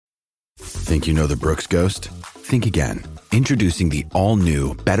Think you know the Brooks Ghost? Think again. Introducing the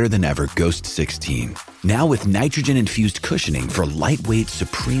all-new, better-than-ever Ghost 16. Now with nitrogen-infused cushioning for lightweight,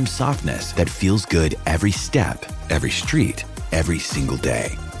 supreme softness that feels good every step, every street, every single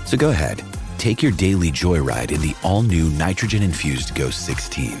day. So go ahead, take your daily joyride in the all-new nitrogen-infused Ghost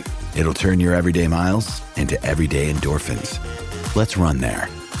 16. It'll turn your everyday miles into everyday endorphins. Let's run there.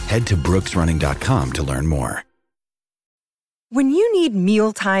 Head to brooksrunning.com to learn more. When you need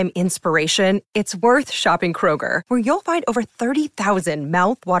mealtime inspiration, it's worth shopping Kroger, where you'll find over 30,000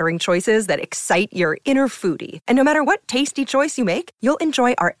 mouth-watering choices that excite your inner foodie. And no matter what tasty choice you make, you'll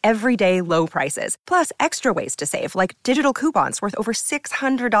enjoy our everyday low prices, plus extra ways to save, like digital coupons worth over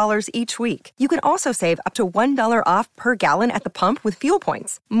 $600 each week. You can also save up to $1 off per gallon at the pump with fuel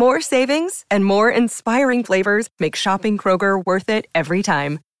points. More savings and more inspiring flavors make shopping Kroger worth it every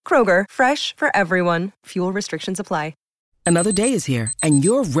time. Kroger, fresh for everyone. Fuel restrictions apply. Another day is here, and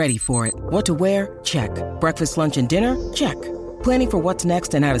you're ready for it. What to wear? Check. Breakfast, lunch, and dinner? Check. Planning for what's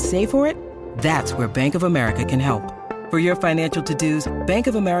next and how to save for it? That's where Bank of America can help. For your financial to-dos, Bank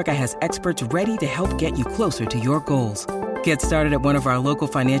of America has experts ready to help get you closer to your goals. Get started at one of our local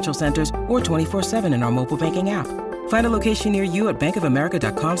financial centers or 24/7 in our mobile banking app. Find a location near you at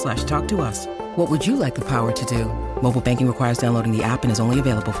bankofamerica.com/talktous. What would you like the power to do? Mobile banking requires downloading the app and is only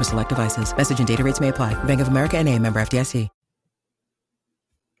available for select devices. Message and data rates may apply. Bank of America N.A., member FDIC.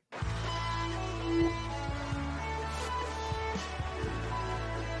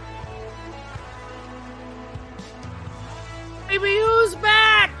 Baby, who's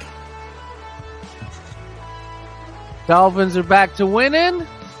back? Dolphins are back to winning,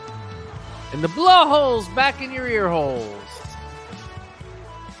 and the blowhole's back in your ear holes.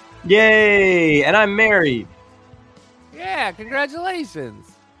 Yay! And I'm married. Yeah,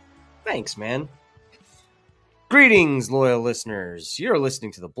 congratulations. Thanks, man. Greetings, loyal listeners. You're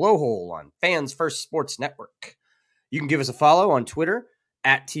listening to the Blowhole on Fans First Sports Network. You can give us a follow on Twitter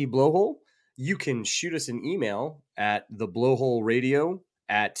at @TBlowhole. You can shoot us an email at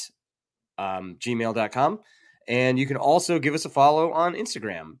theblowholeradio@gmail.com. And you can also give us a follow on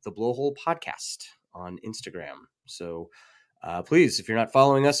Instagram, the Blowhole Podcast on Instagram. So please, if you're not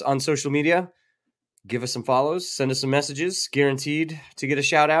following us on social media, give us some follows, send us some messages, guaranteed to get a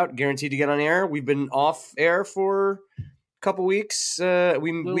shout out, guaranteed to get on air. We've been off air for a couple weeks. We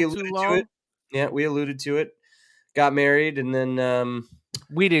alluded to it. Yeah, we alluded to it. Got married, and then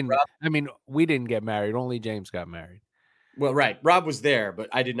we didn't. We didn't get married. Only James got married. Well, right. Rob was there, but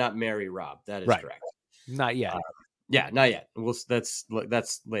I did not marry Rob. That is correct. Not yet. Not yet. That's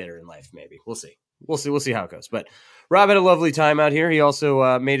later in life. Maybe we'll see. We'll see how it goes. But Rob had a lovely time out here. He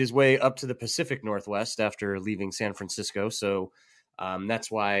also made his way up to the Pacific Northwest after leaving San Francisco. So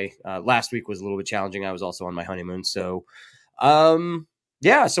that's why last week was a little bit challenging. I was also on my honeymoon. So,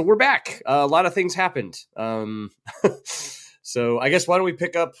 so we're back. A lot of things happened. So I guess why don't we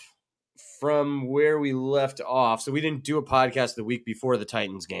pick up from where we left off? So we didn't do a podcast the week before the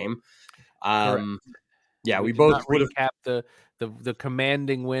Titans game. We both would have capped the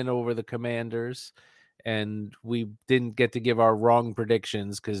commanding win over the Commanders, and we didn't get to give our wrong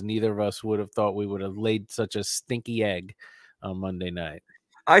predictions because neither of us would have thought we would have laid such a stinky egg on Monday night.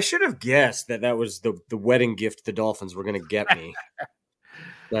 I should have guessed that was the wedding gift the Dolphins were going to get me.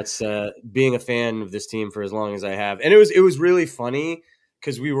 That's being a fan of this team for as long as I have, and it was really funny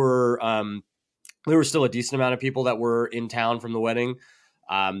because we were still a decent amount of people that were in town from the wedding.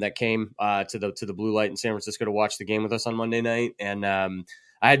 That came to the Blue Light in San Francisco to watch the game with us on Monday night, and I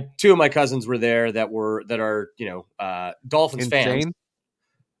had two of my cousins were there that are Dolphins insane fans.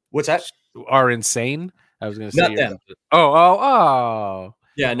 What's that? Are insane? I was going to say not them. Oh.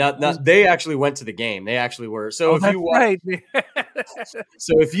 Yeah, not. They actually went to the game. They actually were. So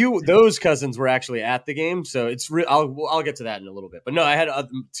those cousins were actually at the game. So it's I'll get to that in a little bit. But no, I had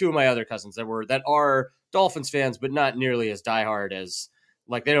two of my other cousins that are Dolphins fans, but not nearly as diehard as.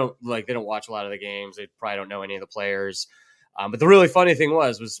 They don't watch a lot of the games. They probably don't know any of the players. But the really funny thing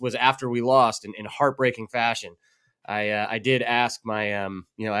was after we lost in heartbreaking fashion, I did ask my I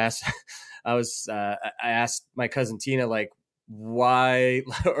asked my cousin Tina why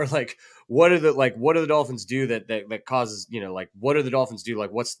or what are the Dolphins do that causes what do the Dolphins do,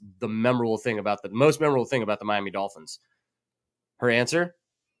 what's the most memorable thing about the Miami Dolphins? Her answer: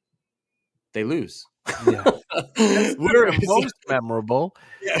 they lose. Yeah. We're most memorable.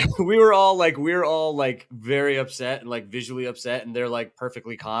 Yeah, we were all very upset and visually upset, and they're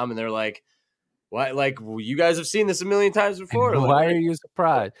perfectly calm, and they're like, "Why? You guys have seen this a million times before. Why are you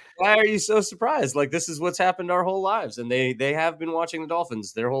surprised? Why are you so surprised? This is what's happened our whole lives." And they have been watching the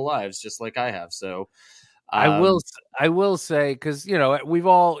Dolphins their whole lives, just like I have. So, I will say, because we've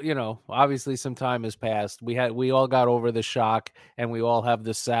all, obviously some time has passed. We all got over the shock, and we all have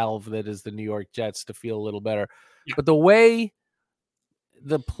the salve that is the New York Jets to feel a little better. Yeah. But the way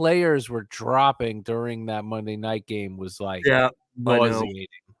the players were dropping during that Monday night game was like nauseating.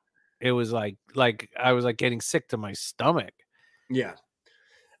 It was like I was like getting sick to my stomach. Yeah.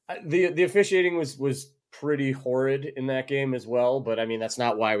 The officiating was pretty horrid in that game as well, but I mean that's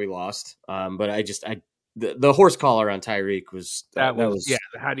not why we lost. But the horse collar on Tyreek was that was yeah.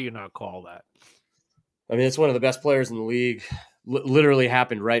 How do you not call that? I mean, it's one of the best players in the league. Literally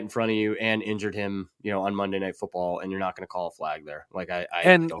happened right in front of you and injured him, on Monday Night Football, and you're not going to call a flag there. Like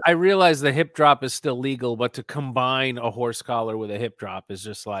I realize the hip drop is still legal, but to combine a horse collar with a hip drop is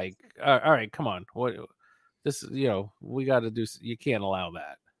just like, all right, come on, what this, we got to do. You can't allow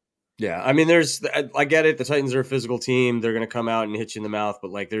that. Yeah, I mean, I get it. The Titans are a physical team. They're going to come out and hit you in the mouth, but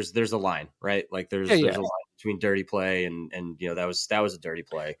like, there's a line, right? Like, there's a line between dirty play and that was a dirty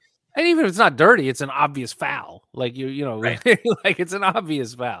play. And even if it's not dirty, it's an obvious foul. Like right. Like it's an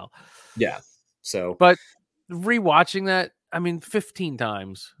obvious foul. Yeah. So, but rewatching that, I mean, 15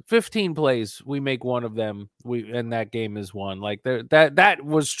 times, 15 plays, we make one of them. And that game is won. Like that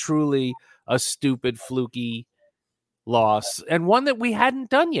was truly a stupid, fluky loss, and one that we hadn't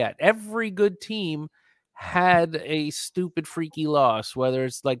done yet. Every good team had a stupid, freaky loss, whether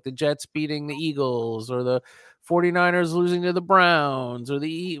it's like the Jets beating the Eagles or the 49ers losing to the Browns or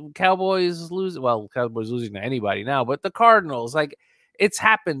the Cowboys losing. Well, Cowboys losing to anybody now, but the Cardinals, like it's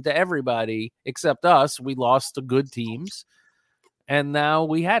happened to everybody except us. We lost to good teams. And now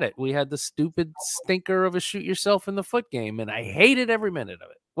we had it. We had the stupid stinker of a shoot yourself in the foot game. And I hated every minute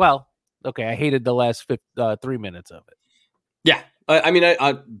of it. Well, okay, I hated the last 3 minutes of it. Yeah, I mean,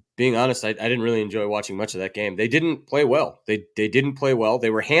 I being honest, I didn't really enjoy watching much of that game. They didn't play well. They didn't play well. They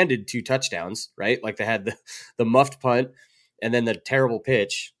were handed 2 touchdowns, right? Like they had the muffed punt and then the terrible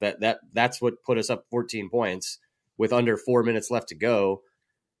pitch. That's what put us up 14 points with under 4 minutes left to go.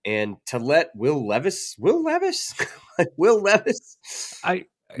 And to let Will Levis, I'll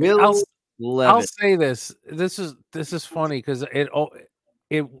say this. This is funny because it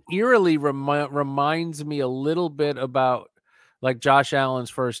eerily reminds me a little bit about like Josh Allen's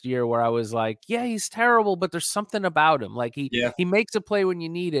first year, where I was like, yeah, he's terrible, but there's something about him. Like he makes a play when you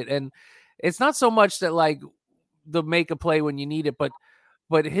need it. And it's not so much that like the make a play when you need it,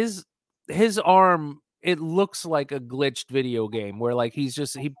 but his arm, it looks like a glitched video game where like he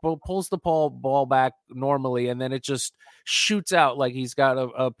pulls the ball back normally and then it just shoots out like he's got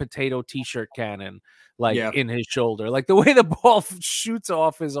a potato t-shirt cannon in his shoulder. Like the way the ball shoots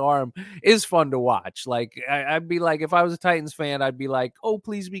off his arm is fun to watch. Like I'd be like, if I was a Titans fan, I'd be like, oh,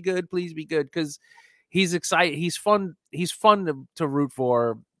 please be good, because he's excited. He's fun to root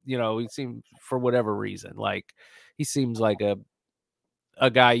for. He seems, for whatever reason, like he seems like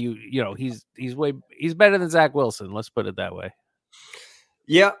a guy he's better than Zach Wilson. Let's put it that way.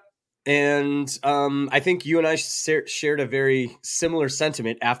 Yeah. And I think you and I shared a very similar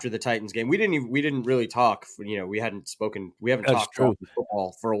sentiment after the Titans game. We didn't really talk. We haven't talked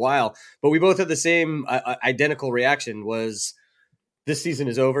football for a while, but we both had the same identical reaction. Was this season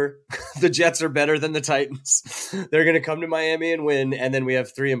is over. The Jets are better than the Titans. They're going to come to Miami and win, and then we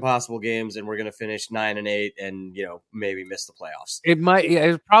have 3 impossible games, and we're going to finish 9-8, and maybe miss the playoffs.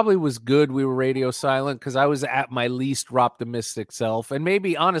 It probably was good we were radio silent because I was at my least optimistic self, and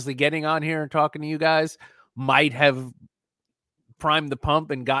maybe honestly, getting on here and talking to you guys might have primed the pump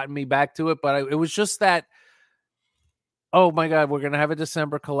and gotten me back to it. But it was just that, oh my God, we're going to have a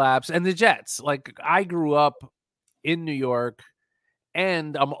December collapse, and the Jets. Like I grew up in New York.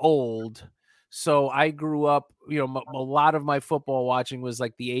 And I'm old, so I grew up, a lot of my football watching was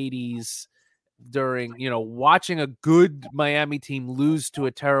like the 80s during, watching a good Miami team lose to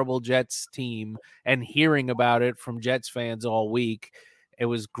a terrible Jets team and hearing about it from Jets fans all week. It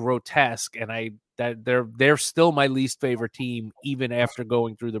was grotesque. And they're still my least favorite team, even after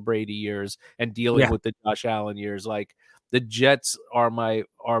going through the Brady years and dealing with the Josh Allen years. Like the Jets are my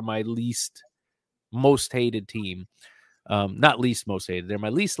least most hated team. Not least most hated. They're my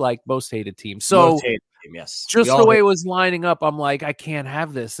least liked, most hated team. So most hated team, yes. Just the way it was lining up, I'm like, I can't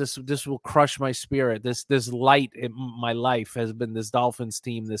have this. This will crush my spirit. This light in my life has been this Dolphins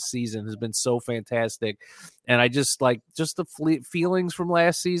team this season has been so fantastic. And I just the feelings from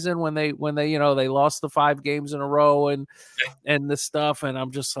last season when they they lost the 5 games in a row and the stuff. And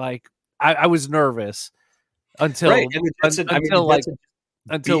I'm just like, I was nervous until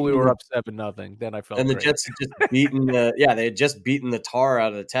until we were up 7-0, then I felt. And the great. Jets had just beaten they had just beaten the tar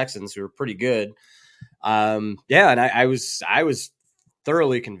out of the Texans, who were pretty good. And I was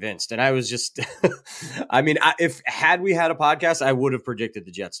thoroughly convinced. And I was just, I mean, if had we had a podcast, I would have predicted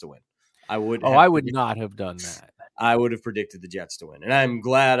the Jets to win. I would not have done that. I would have predicted the Jets to win, and I'm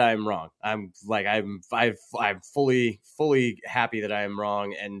glad I'm wrong. I'm fully happy that I am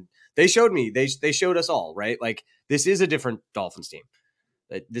wrong. And they showed me, they showed us all, right? Like, this is a different Dolphins team.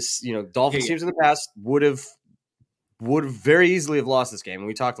 This, Dolphins teams in the past would have very easily have lost this game. And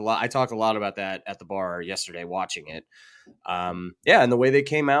we talked a lot. I talked a lot about that at the bar yesterday, watching it. And the way they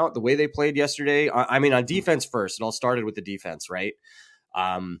came out, the way they played yesterday. I mean, on defense first, it all started with the defense, right?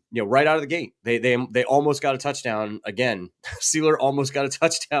 Right out of the gate, they almost got a touchdown again. Sealer almost got a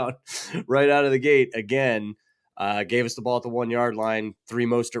touchdown right out of the gate again. Gave us the ball at the 1 yard line. 3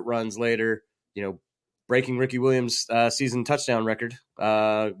 Mostert runs later, breaking Ricky Williams' season touchdown record.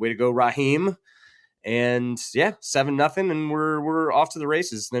 Way to go, Raheem. And 7-0, and we're off to the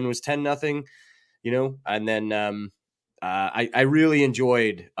races. Then it was 10-0, and then I really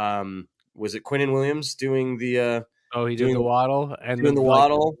enjoyed. Was it Quinnen Williams doing the? He did the waddle and doing the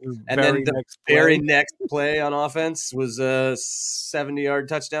waddle, and then the very play. next play on offense was a 70-yard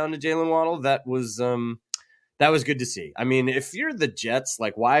touchdown to Jalen Waddle. That was good to see. I mean, if you're the Jets,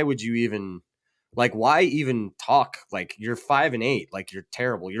 like, why would you even talk? Like, you're 5-8, like, you're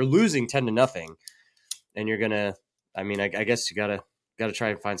terrible. You're losing 10-0, and you're gonna. I mean, I guess you gotta try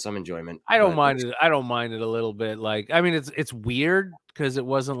and find some enjoyment. I don't mind it. I don't mind it a little bit. Like, I mean, it's weird because it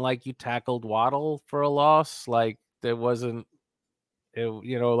wasn't like you tackled Waddle for a loss. Like, there wasn't,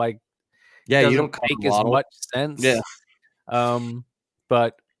 you don't make as much sense. Yeah.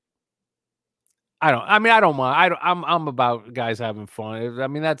 But I don't mind. I'm about guys having fun. I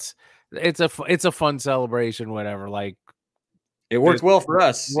mean, it's a fun celebration, whatever. Like, it worked well for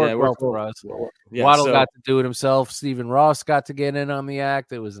us. It worked well for us. Waddle got to do it himself. Stephen Ross got to get in on the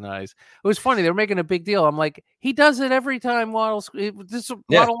act. It was nice. It was funny. They were making a big deal. I'm like, he does it every time. Waddle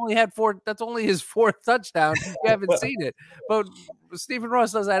only had 4. That's only his 4th touchdown. You haven't seen it, but Stephen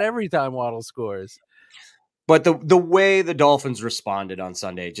Ross does that every time Waddle scores. But the way the Dolphins responded on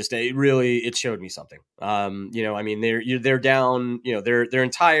Sunday, it showed me something. I mean, they're down. Their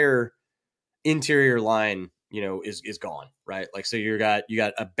entire interior line, is gone, right? Like, so you got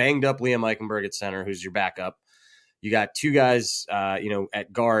a banged up Liam Eichenberg at center, who's your backup. You got 2 guys,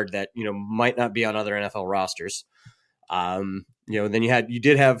 at guard that, might not be on other NFL rosters. Then you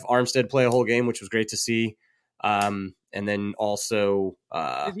did have Armstead play a whole game, which was great to see. And then also,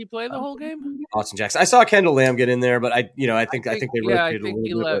 did he play the whole game? Austin Jackson. I saw Kendall Lamb get in there, but I think they rotated a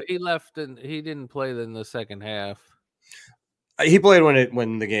little bit. He left and he didn't play in the second half. He played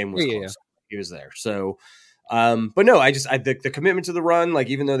when the game was close. He was there. So, but no, the commitment to the run, like,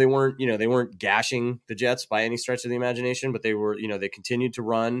 even though they weren't gashing the Jets by any stretch of the imagination, but they were, they continued to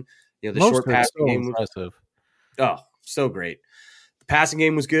run. The short passing game was impressive. Oh, so great. The passing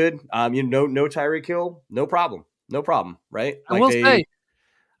game was good. No Tyreek Hill, no problem, right? I will say,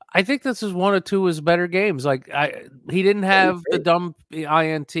 I think this is one or two of his better games. Like, he didn't have the dumb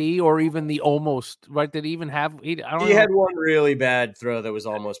INT or even the almost, right? Did he even have? He had one really bad throw that was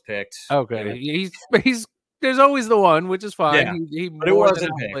almost picked. Okay, he's there's always the one, which is fine. Yeah. But it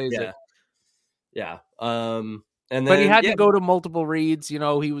wasn't picked. Yeah. But he had to go to multiple reads. He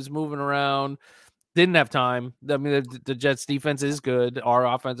was moving around. Didn't have time. I mean, the Jets defense is good. Our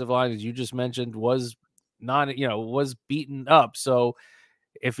offensive line, as you just mentioned, was was beaten up. So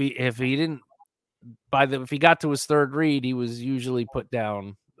if he didn't if he got to his third read, he was usually put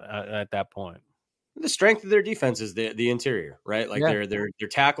down at that point. The strength of their defense is the interior, right? Like, their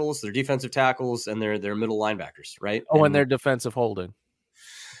tackles, their defensive tackles, and their middle linebackers, right? Oh, and their defensive holding.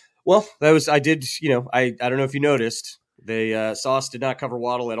 Well, I don't know if you noticed, Sauce did not cover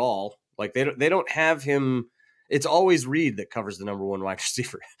Waddle at all. Like, they don't have him. It's always Reed that covers the number 1 wide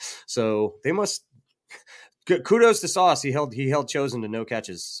receiver. So they must. Kudos to Sauce. He held Chosen to no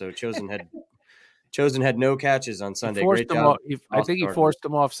catches. So Chosen had no catches on Sunday. Great job. I think he forced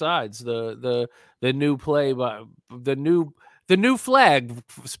him off sides. The new play by the new flag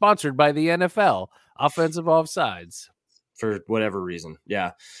sponsored by the NFL, offensive offsides, for whatever reason.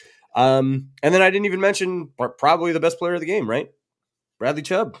 Yeah. And then I didn't even mention probably the best player of the game, right? Bradley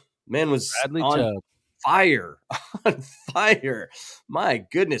Chubb. Man was on fire. On fire. My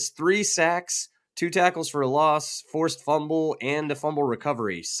goodness. 3 sacks, 2 tackles for a loss, forced fumble, and a fumble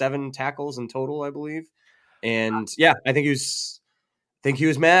recovery. 7 tackles in total, I believe. And I think he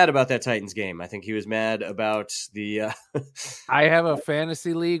was mad about that Titans game. I think he was mad about the. I have a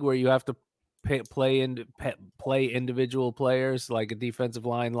fantasy league where you have to play individual players, like a defensive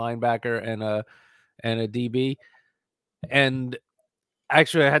line, linebacker, and a DB. And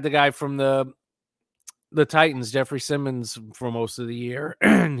actually, I had the guy from the the Titans, Jeffrey Simmons, for most of the year,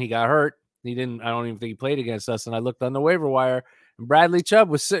 he got hurt. I don't even think he played against us. And I looked on the waiver wire, and Bradley Chubb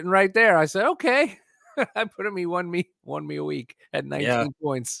was sitting right there. I said, okay. I put him, he won me a week at 19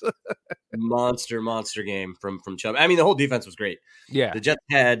 points. monster game from Chubb. I mean, the whole defense was great. Yeah. The Jets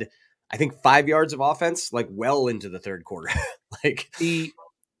had, I think, 5 yards of offense, like well into the third quarter. Like the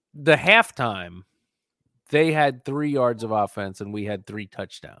halftime, they had 3 yards of offense and we had 3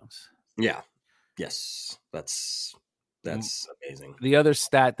 touchdowns. Yeah. Yes. That's amazing. The other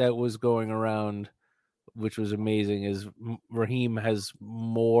stat that was going around, which was amazing, is Raheem has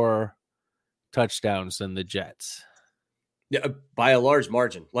more touchdowns than the Jets. Yeah, by a large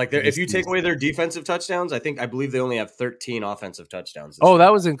margin. Like, if you take away their defensive touchdowns, I believe they only have 13 offensive touchdowns. Oh,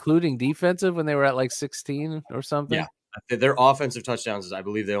 that was including defensive when they were at like 16 or something? Yeah. Their offensive touchdowns, I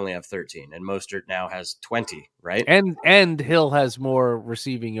believe they only have 13, and Mostert now has 20, right? And Hill has more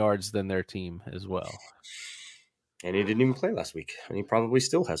receiving yards than their team as well. And he didn't even play last week, and he probably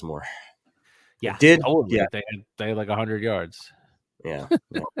still has more. Yeah, did. Totally. Yeah, they had like 100 yards. Yeah.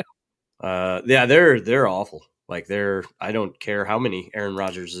 They're awful. Like I don't care how many Aaron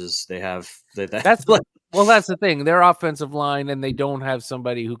Rodgerses they have. That's the thing. Their offensive line, and they don't have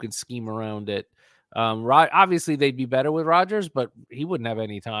somebody who can scheme around it. Obviously, they'd be better with Rodgers, but he wouldn't have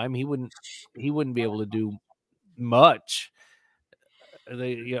any time. He wouldn't be able to do much.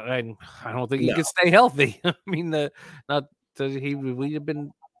 And I don't think he could stay healthy. I mean, we'd have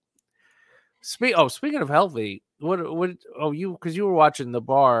been. Speaking of healthy, because you were watching the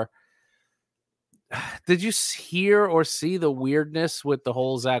bar. Did you hear or see the weirdness with the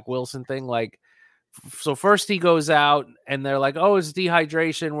whole Zach Wilson thing? Like, so first he goes out and they're like, oh, it's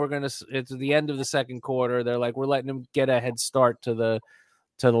dehydration. It's the end of the second quarter. They're like, we're letting him get a head start to the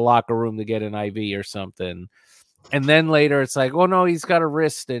locker room to get an IV or something. And then later it's like, oh no, he's got a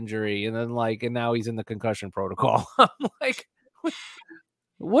wrist injury. And then and now he's in the concussion protocol. I'm like,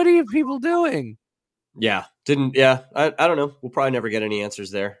 what are you people doing? Yeah. I don't know. We'll probably never get any answers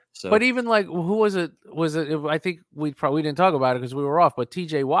there. So, but even who was it? I think we didn't talk about it because we were off, but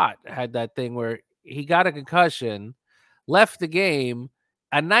TJ Watt had that thing where he got a concussion, left the game,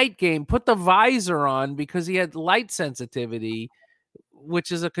 a night game, put the visor on because he had light sensitivity,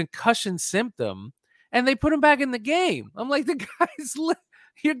 which is a concussion symptom, and they put him back in the game. I'm like, the guy's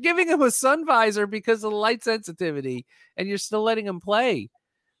you're giving him a sun visor because of the light sensitivity, and you're still letting him play.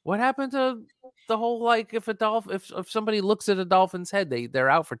 What happened to the whole if somebody looks at a Dolphin's head, they're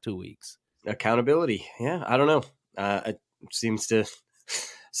out for 2 weeks? Accountability. Yeah, I don't know. It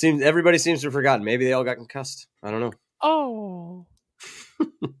everybody seems to have forgotten. Maybe they all got concussed. I don't know. Oh.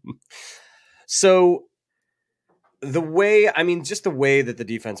 So the way that the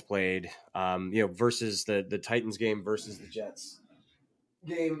defense played, versus the Titans game versus the Jets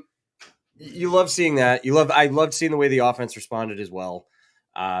game, you love seeing that. I loved seeing the way the offense responded as well.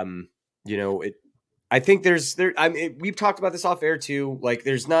 I think we've talked about this off air too. Like,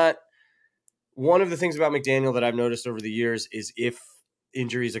 there's not one of the things about McDaniel that I've noticed over the years is if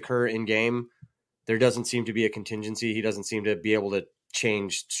injuries occur in game, there doesn't seem to be a contingency. He doesn't seem to be able to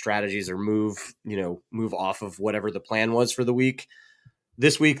change strategies or move off of whatever the plan was for the week.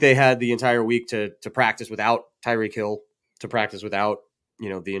 This week they had the entire week to practice without Tyreek Hill, to practice without,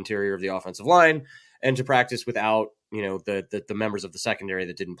 the interior of the offensive line, and to practice without, the members of the secondary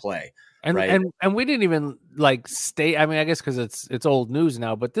that didn't play. And right? and we didn't even stay. I mean, I guess because it's old news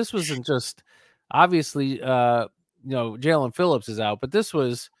now, but this wasn't just obviously, Jalen Phillips is out, but this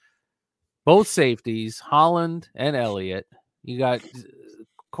was both safeties, Holland and Elliott. You got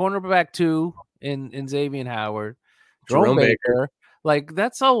cornerback 2 in Xavier Howard, Jerome Baker. Like,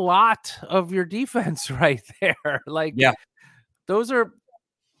 that's a lot of your defense right there. Like, yeah, those are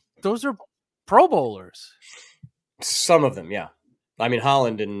Pro Bowlers. Some of them, yeah. I mean,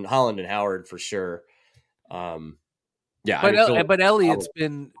 Holland and Howard for sure. Yeah, but Elliott's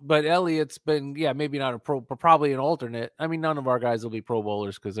been, maybe not a pro, but probably an alternate. I mean, none of our guys will be Pro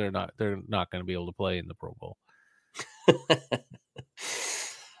Bowlers because they're not going to be able to play in the Pro Bowl.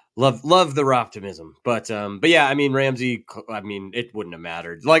 Love their optimism, but yeah, I mean, Ramsey, it wouldn't have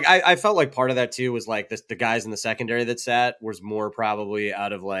mattered. Like, I felt like part of that too was like the guys in the secondary that sat was more probably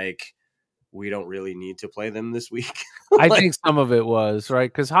out of we don't really need to play them this week. I think some of it was right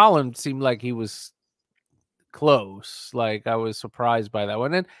because Holland seemed like he was close. Like, I was surprised by that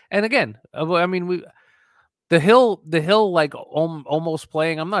one, and again, I mean, the Hill almost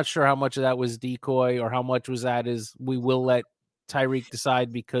playing. I'm not sure how much of that was decoy or how much was that is we will let Tyreek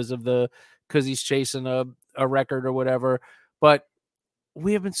decide because he's chasing a record or whatever. But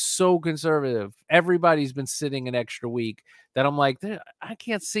we have been so conservative. Everybody's been sitting an extra week that I'm like, I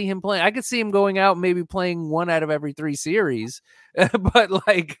can't see him playing. I could see him going out and maybe playing 1 out of every 3 series, but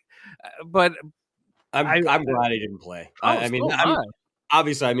I'm glad he didn't play. I mean, so am I.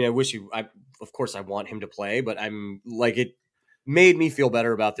 Obviously, I mean, of course, I want him to play, but I'm like, it made me feel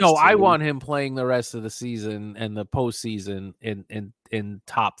better about this No, team. I want him playing the rest of the season and the postseason in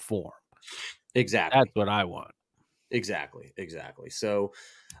top form. Exactly. That's what I want. Exactly. So,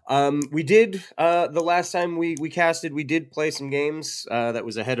 we did the last time we casted, we did play some games that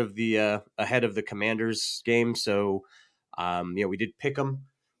was ahead of the Commanders game. So, we did pick them.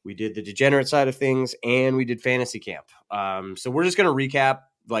 We did the degenerate side of things, and we did fantasy camp. So we're just going to recap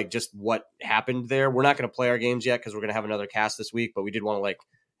like just what happened there. We're not going to play our games yet because we're going to have another cast this week, but we did want to like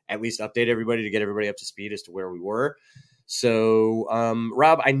at least update everybody to get everybody up to speed as to where we were. So,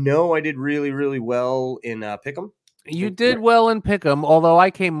 Rob, I know I did really, really well in Pick'em. You did well in Pick'em, although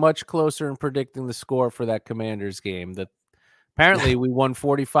I came much closer in predicting the score for that Commanders game. That apparently we won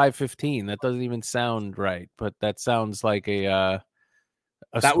 45-15. That doesn't even sound right, but that sounds like a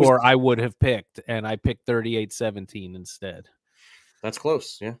score I would have picked, and I picked 38-17 instead. That's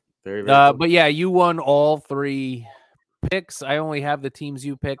close, yeah. Very, very close. But yeah, you won all 3 picks. I only have the teams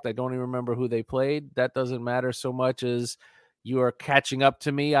you picked. I don't even remember who they played. That doesn't matter so much as you are catching up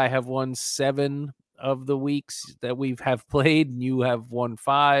to me. I have won 7 of the weeks that we have played, and you have won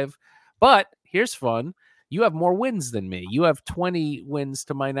 5. But here's fun. You have more wins than me. You have 20 wins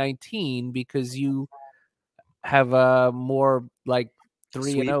to my 19 because you have more like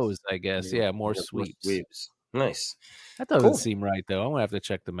 3-0s, I guess. Yeah, more sweeps. Nice. That doesn't seem right, though. I'm going to have to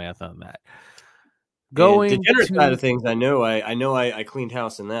check the math on that. Going degenerate side of things, I know I cleaned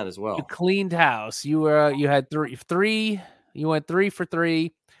house in that as well. You cleaned house. You had three. You went 3 for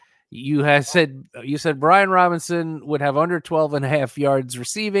 3. You said Brian Robinson would have under 12.5 yards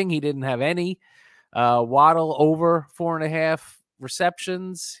receiving. He didn't have any. Waddle over 4.5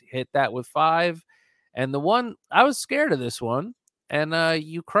 receptions. Hit that with 5. And the one I was scared of this one, and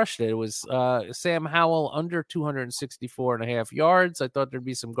you crushed it. It was Sam Howell under 264.5 yards. I thought there'd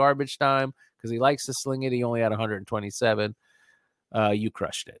be some garbage time because he likes to sling it. He only had 127. You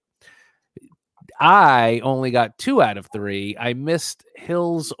crushed it. I only got 2 out of 3. I missed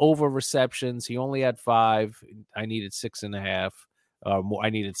Hill's over receptions. He only had 5. I needed 6.5. More. I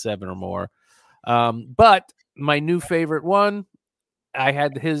needed 7 or more. But my new favorite one, I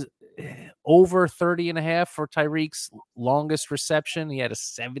had his over 30.5 for Tyreek's longest reception. He had a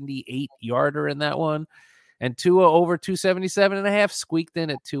 78-yarder in that one. And Tua over 277.5 squeaked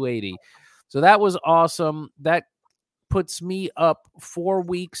in at 280. So that was awesome. That puts me up 4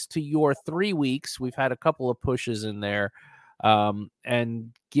 weeks to your 3 weeks. We've had a couple of pushes in there,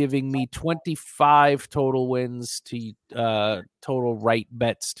 and giving me 25 total wins to total right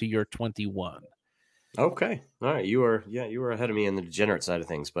bets to your 21. Okay. All right. You were ahead of me on the degenerate side of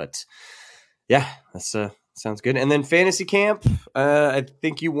things, but yeah, that's sounds good. And then fantasy camp, I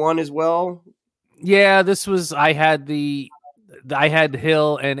think you won as well. Yeah, this was I had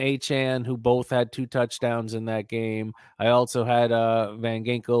Hill and Achane, who both had 2 touchdowns in that game. I also had Van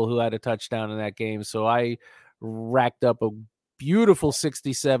Ginkel, who had a touchdown in that game. So I racked up a beautiful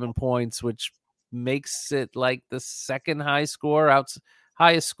 67 points, which makes it like the second highest score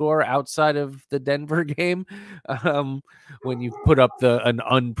outside of the Denver game. When you put up an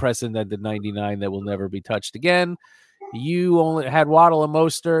unprecedented 99 that will never be touched again. You only had Waddle and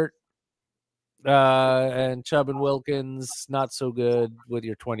Mostert. And Chubb and Wilkins, not so good with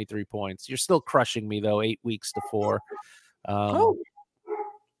your 23 points. You're still crushing me, though, 8 weeks to 4. I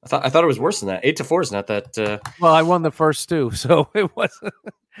thought it was worse than that. 8 to 4 is not that. Well, I won the first 2, so it wasn't.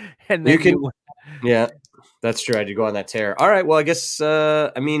 And then yeah, that's true. I did go on that tear. All right. Well, I guess,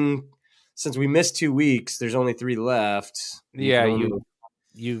 since we missed 2 weeks, there's only 3 left. And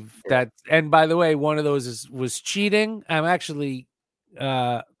by the way, one of those was cheating. I'm actually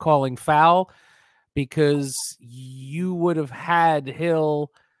calling foul, because you would have had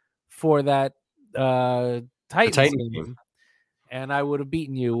Hill for that Titans game, and I would have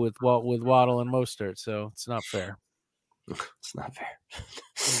beaten you with Waddle and Mostert. So it's not fair. It's not fair.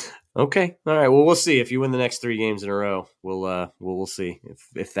 Okay, all right. Well, we'll see if you win the next 3 games in a row. We'll see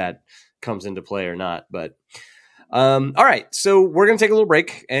if that comes into play or not. But all right, so we're gonna take a little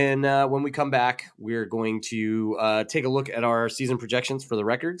break, and when we come back, we're going to take a look at our season projections for the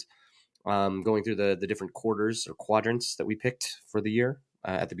records. Going through the different quarters or quadrants that we picked for the year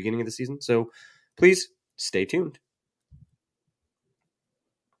at the beginning of the season. So please stay tuned.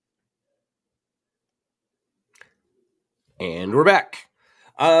 And we're back.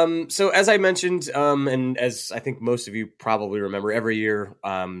 So as I mentioned, and as I think most of you probably remember, every year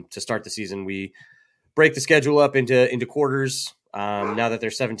to start the season, we break the schedule up into quarters. Now that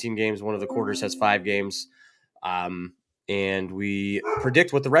there's 17 games, one of the quarters has 5 games. And we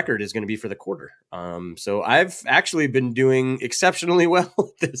predict what the record is going to be for the quarter. So I've actually been doing exceptionally well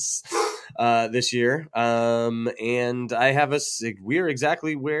this year. And I have we're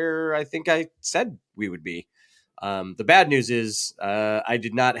exactly where I think I said we would be. The bad news is I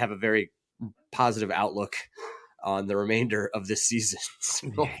did not have a very positive outlook on the remainder of this season.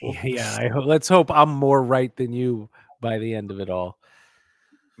 So, Let's hope I'm more right than you by the end of it all.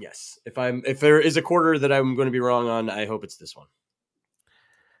 yes, if there is a quarter that I'm going to be wrong on, I hope it's this one.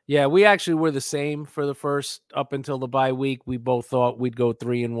 Yeah, we actually were the same for the first up until the bye week. We both thought we'd go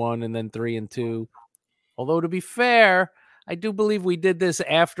 3-1 and then 3-2. Although to be fair, I do believe we did this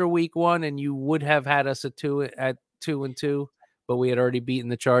after week 1, and you would have had us at 2-2, but we had already beaten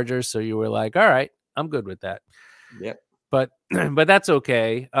the Chargers, so you were like, "All right, I'm good with that." Yep. But that's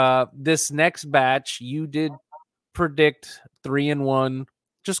okay. This next batch, you did predict 3-1,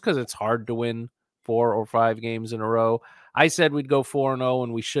 just because it's hard to win 4 or 5 games in a row. I said we'd go 4-0,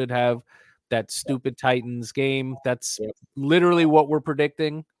 and we should have that stupid Titans game. That's literally what we're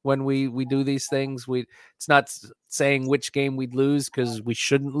predicting when we do these things. It's not saying which game we'd lose because we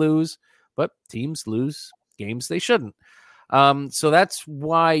shouldn't lose, but teams lose games they shouldn't. So that's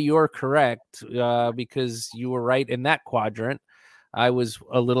why you're correct, because you were right in that quadrant. I was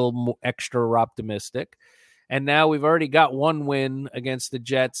a little extra optimistic. And now we've already got 1 win against the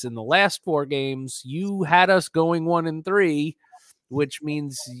Jets in the last 4 games. You had us going 1-3, which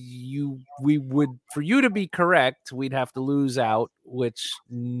means for you to be correct, we'd have to lose out, which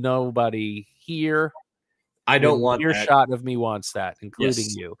nobody here. I don't want your that. shot of me wants that, including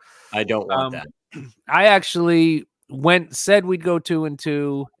you. I don't want that. I actually said we'd go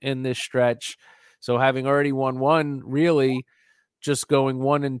 2-2 in this stretch. So having already won 1, really just going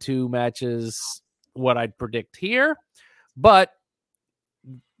 1-2 matches what I'd predict here. But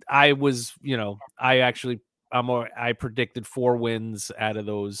I was, I predicted 4 wins out of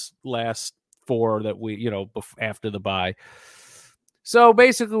those last 4 that we, after the bye. So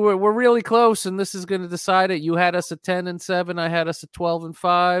basically we're really close, and this is going to decide it. You had us at 10-7. I had us at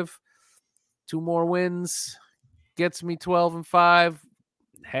 12-5. 2 more wins gets me 12-5.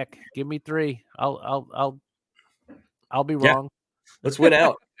 Heck, give me 3. I'll be wrong. Let's win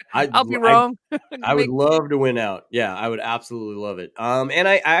out. I'll be wrong. I would love to win out. Yeah, I would absolutely love it. And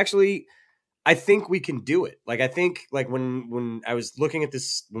I think we can do it. Like, I think, like, when I was looking at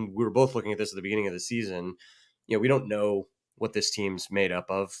this, when we were both looking at this at the beginning of the season, we don't know what this team's made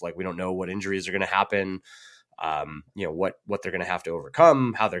up of. Like, we don't know what injuries are going to happen. What they're going to have to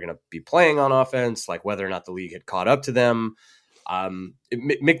overcome, how they're going to be playing on offense, like whether or not the league had caught up to them.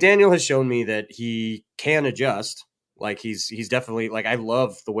 McDaniel has shown me that he can adjust. Like, he's definitely, like, I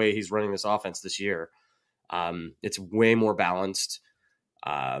love the way he's running this offense this year. It's way more balanced,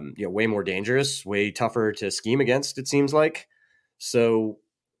 way more dangerous, way tougher to scheme against, it seems like. So,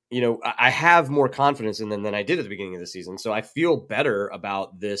 I have more confidence in them than I did at the beginning of the season. So I feel better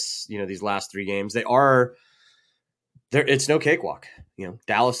about this, these last 3 games. It's no cakewalk.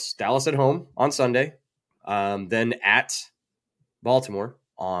 Dallas at home on Sunday, then at Baltimore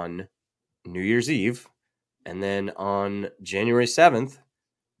on New Year's Eve, and then on January 7th,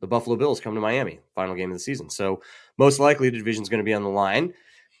 the Buffalo Bills come to Miami, final game of the season. So most likely the division's going to be on the line.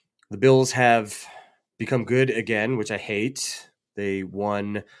 The Bills have become good again, which I hate. They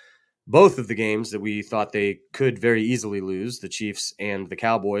won both of the games that we thought they could very easily lose, the Chiefs and the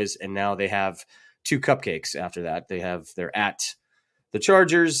Cowboys, and now they have 2 cupcakes after that. They're at the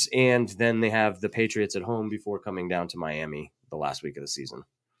Chargers, and then they have the Patriots at home before coming down to Miami the last week of the season.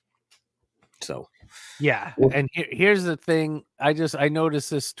 So, yeah. And here's the thing. I noticed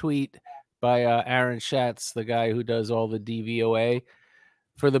this tweet by Aaron Schatz, the guy who does all the DVOA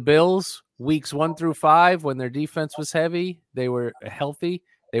for the Bills. Weeks 1 through 5, when their defense was heavy, they were healthy.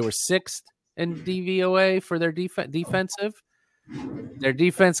 They were 6th in DVOA for their defensive. Their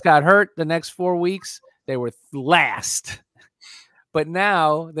defense got hurt the next 4 weeks. They were last. But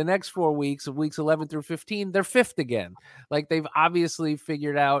now, the next 4 weeks, of weeks 11 through 15, they're 5th again. Like, they've obviously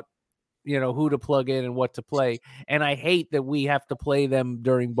figured out, who to plug in and what to play. And I hate that we have to play them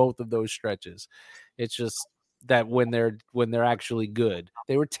during both of those stretches. It's just that when they're actually good.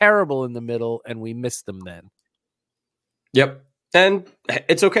 They were terrible in the middle, and we missed them then. Yep. And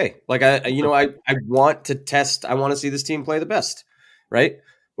it's okay. Like, I want to test. I want to see this team play the best, right?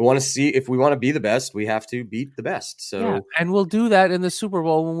 We want to see, if we want to be the best, we have to beat the best. So, yeah, and we'll do that in the Super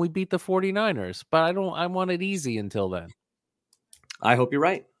Bowl when we beat the 49ers. But I want it easy until then. I hope you're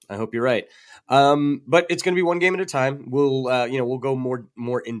right. But it's going to be one game at a time. We'll go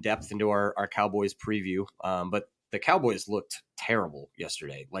more in depth into our Cowboys preview. But the Cowboys looked terrible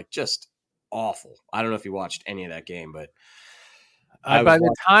yesterday, like just awful. I don't know if you watched any of that game, but By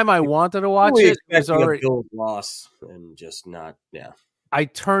the time I wanted to watch it, it was already a Bills loss and just not. Yeah, I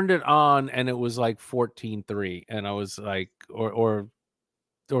turned it on and it was like 14-3, and I was like, or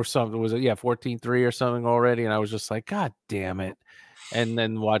something. Was it 14-3 or something already? And I was just like, God damn it! And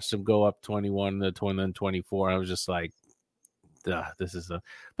then watched them go up 21 to 20 and 24. I was just like, this is a.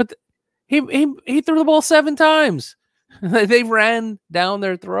 But he threw the ball 7 times. They ran down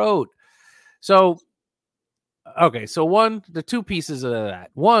their throat. So okay, so the two pieces of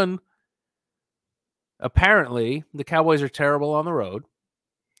that. One, apparently the Cowboys are terrible on the road.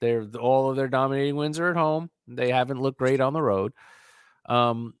 All of their dominating wins are at home. They haven't looked great on the road.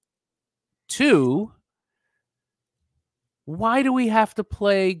 Two, why do we have to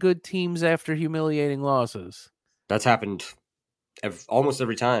play good teams after humiliating losses? that's happened almost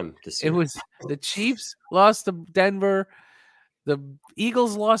every time this year. It was the Chiefs lost to Denver. The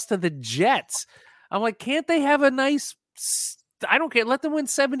Eagles lost to the Jets. I'm like, can't they have a nice? I don't care. Let them win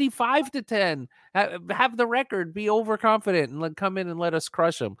 75-10. Have the record. Be overconfident and come in and let us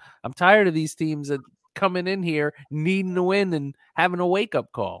crush them. I'm tired of these teams that coming in here needing to win and having a wake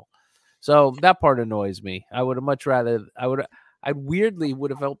up call. So that part annoys me. I would have much rather. I weirdly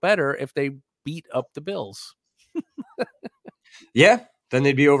would have felt better if they beat up the Bills. Yeah, then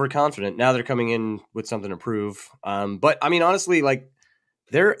they'd be overconfident. Now they're coming in with something to prove. But I mean, honestly, like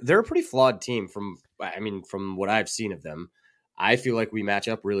they're a pretty flawed team from what I've seen of them. I feel like we match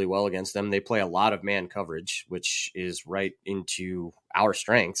up really well against them. They play a lot of man coverage, which is right into our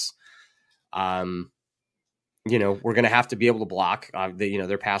strengths. We're going to have to be able to block.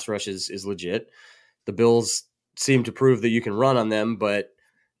 Their pass rush is legit. The Bills seem to prove that you can run on them, but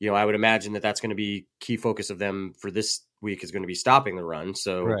I would imagine that that's going to be key focus of them for this week is going to be stopping the run.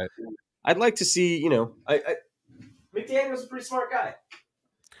 So right. I'd like to see, McDaniel's a pretty smart guy.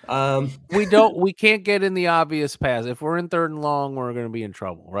 We can't get in the obvious pass. If we're in 3rd and long, we're going to be in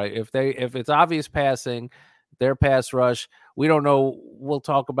trouble, right? If it's obvious passing, their pass rush, we don't know. We'll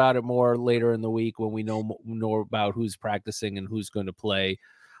talk about it more later in the week when we know about who's practicing and who's going to play.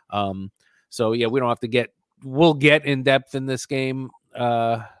 So yeah, we don't have to get. We'll get in depth in this game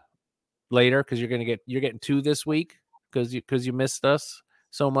later because you're getting 2 this week because you missed us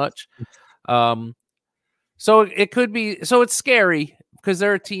so much. So it could be. So it's scary. Because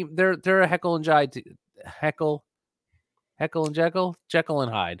they're a team, they're a Heckle and Jekyll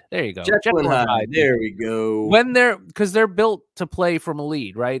and Hyde. There you go. Jekyll and Hyde. There we go. Because they're built to play from a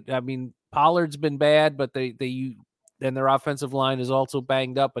lead, right? I mean, Pollard's been bad, but and their offensive line is also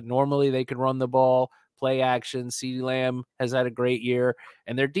banged up. But normally they can run the ball, play action. CeeDee Lamb has had a great year,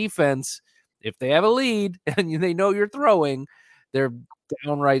 and their defense, if they have a lead and they know you're throwing, they're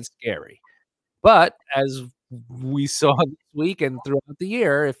downright scary. But as we saw this week and throughout the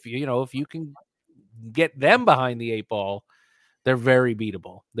year, if you can get them behind the 8 ball, they're very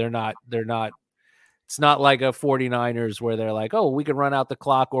beatable. They're not. It's not like a 49ers where they're like, oh, we could run out the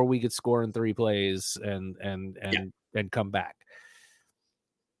clock or we could score in 3 plays and come back.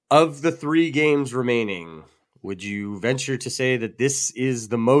 Of the 3 games remaining, would you venture to say that this is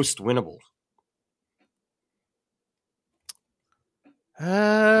the most winnable?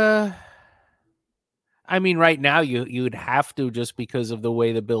 I mean, right now you'd have to, just because of the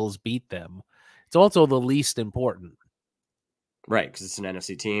way the Bills beat them. It's also the least important, right? Because it's an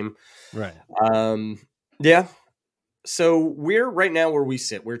NFC team, right? Yeah. So we're right now where we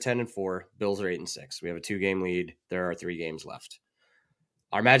sit. We're 10-4. Bills are 8-6. We have a 2-game lead. There are 3 games left.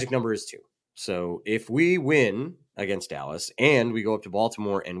 Our magic number is 2. So if we win against Dallas and we go up to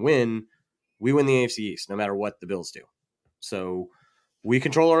Baltimore and win, we win the AFC East, no matter what the Bills do. So we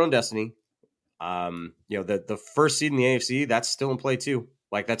control our own destiny. The first seed in the AFC, that's still in play too.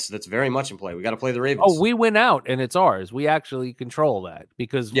 Like that's very much in play. We got to play the Ravens. Oh, we win out and it's ours. We actually control that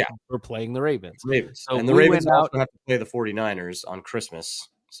because we're playing the Ravens. So and the Ravens also have to play the 49ers on Christmas.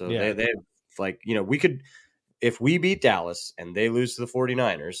 So they have, we could, if we beat Dallas and they lose to the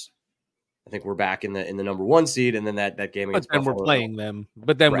 49ers, I think we're back in the number 1 seed, and then that game against Buffalo. We're playing them.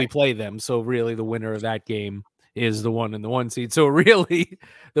 But then we play them. So really the winner of that game is the one in the 1 seed. So really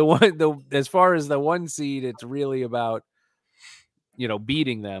as far as the 1 seed, it's really about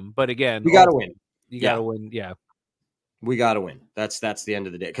beating them. But again, we gotta win. You gotta win, yeah. We gotta win. That's the end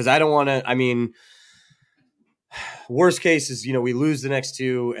of the day. Because I don't want to. I mean, worst case is we lose the next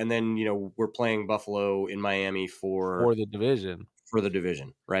 2, and then we're playing Buffalo in Miami for the division for the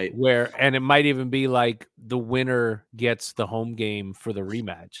division, right? And it might even be like the winner gets the home game for the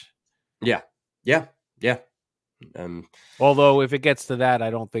rematch. Yeah. Although if it gets to that, I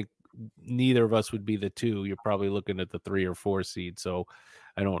don't think neither of us would be the 2. You're probably looking at the 3 or 4 seed. So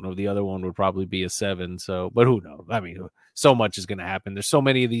I don't know. The other one would probably be a 7. So, but who knows? I mean, so much is going to happen. There's so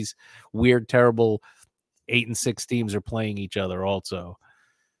many of these weird, terrible 8 and 6 teams are playing each other also.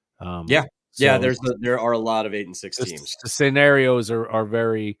 There are a lot of 8 and 6 teams. The scenarios are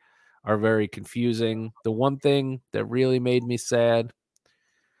very confusing. The one thing that really made me sad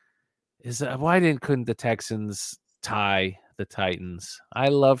is that couldn't the Texans tie the Titans? I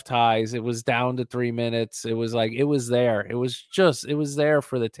love ties. It was down to 3 minutes. It was like, it was there. It was there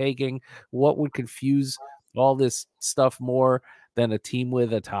for the taking. What would confuse all this stuff more than a team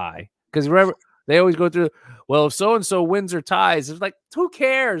with a tie? Because remember, they always go through, well, if so-and-so wins or ties, it's like, who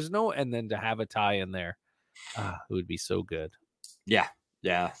cares? No. And then to have a tie in there, it would be so good. Yeah.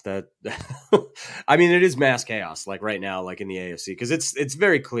 That I mean, it is mass chaos, like right now, like in the AFC, because it's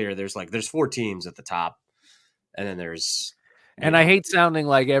very clear. There's 4 teams at the top, and then there's, and I hate sounding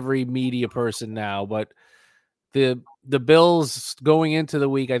like every media person now, but the Bills going into the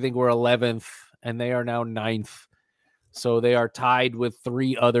week, I think we're 11th, and they are now 9th. So they are tied with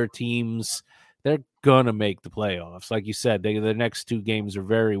 3 other teams. They're gonna make the playoffs, like you said. The next 2 games are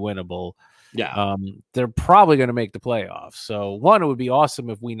very winnable. Yeah. They're probably going to make the playoffs. So one, it would be awesome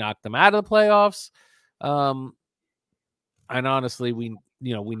if we knocked them out of the playoffs. And honestly, we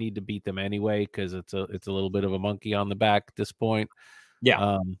need to beat them anyway, because it's a little bit of a monkey on the back at this point.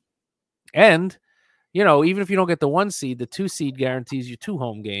 Yeah. And even if you don't get the 1 seed, the 2 seed guarantees you 2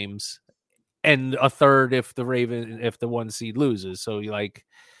 home games and a third if the 1 seed loses. So you're like,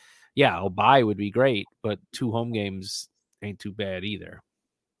 a bye would be great, but 2 home games ain't too bad either.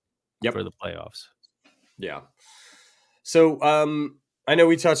 Yep. For the playoffs. Yeah. So I know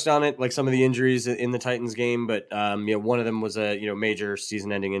we touched on it, like some of the injuries in the Titans game, but one of them was a major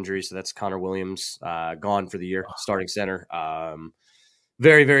season-ending injury. So that's Connor Williams, gone for the year, starting center.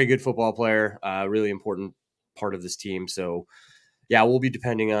 Very, very good football player, really important part of this team. So we'll be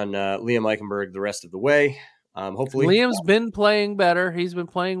depending on Liam Eichenberg the rest of the way. Hopefully, Liam's been playing better. He's been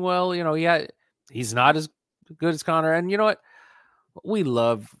playing well. He's not as good as Connor, and you know what? We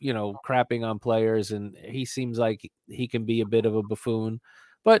love, crapping on players, and he seems like he can be a bit of a buffoon,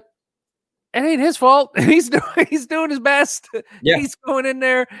 but it ain't his fault. He's doing his best. Yeah. He's going in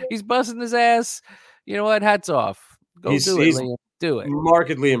there. He's busting his ass. You know what? Hats off. He's Liam. Do it.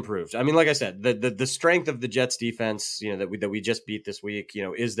 Markedly improved. I mean, like I said, the strength of the Jets defense, that we just beat this week,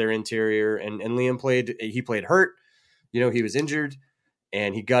 is their interior, and Liam played hurt. He was injured,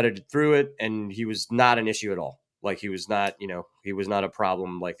 and he gutted through it, and he was not an issue at all. Like he was not a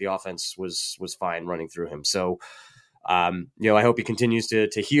problem. Like the offense was fine running through him. So, I hope he continues to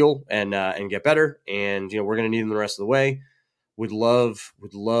heal and get better. And we're going to need him the rest of the way. Would love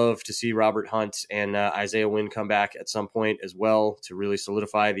to see Robert Hunt and Isaiah Wynn come back at some point as well to really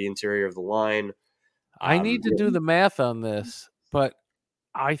solidify the interior of the line. I need to do the math on this, but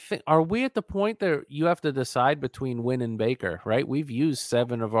I think, are we at the point that you have to decide between Wynn and Baker, right? We've used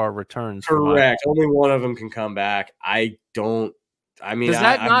 7 of our returns. Correct. Only one of them can come back. Does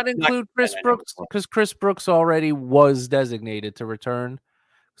that not include Chris Brooks? Because Chris Brooks already was designated to return.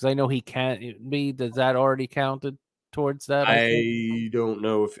 Because I know he can't be. Does that already counted towards that? I don't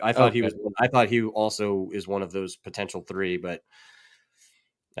know if I thought he was. I thought he also is one of those potential 3, but.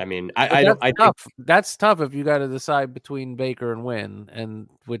 I mean, I think that's tough if you got to decide between Baker and Wynn, and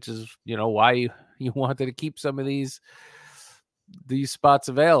which is why you wanted to keep some of these spots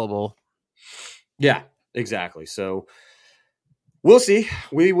available. Yeah, exactly. So we'll see.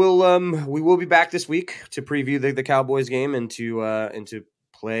 We will be back this week to preview the Cowboys game and to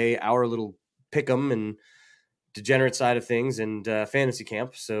play our little pick'em and degenerate side of things and fantasy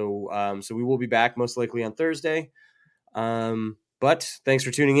camp. So we will be back most likely on Thursday. But thanks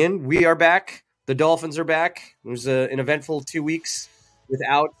for tuning in. We are back. The Dolphins are back. It was an eventful 2 weeks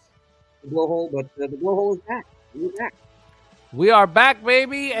without the Blowhole, but the Blowhole is back. We're back. We are back,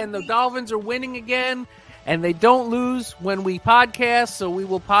 baby, and the Dolphins are winning again, and they don't lose when we podcast, so we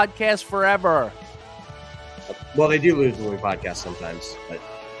will podcast forever. Well, they do lose when we podcast sometimes, but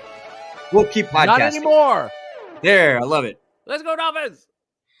we'll keep podcasting. Not anymore. There, I love it. Let's go, Dolphins.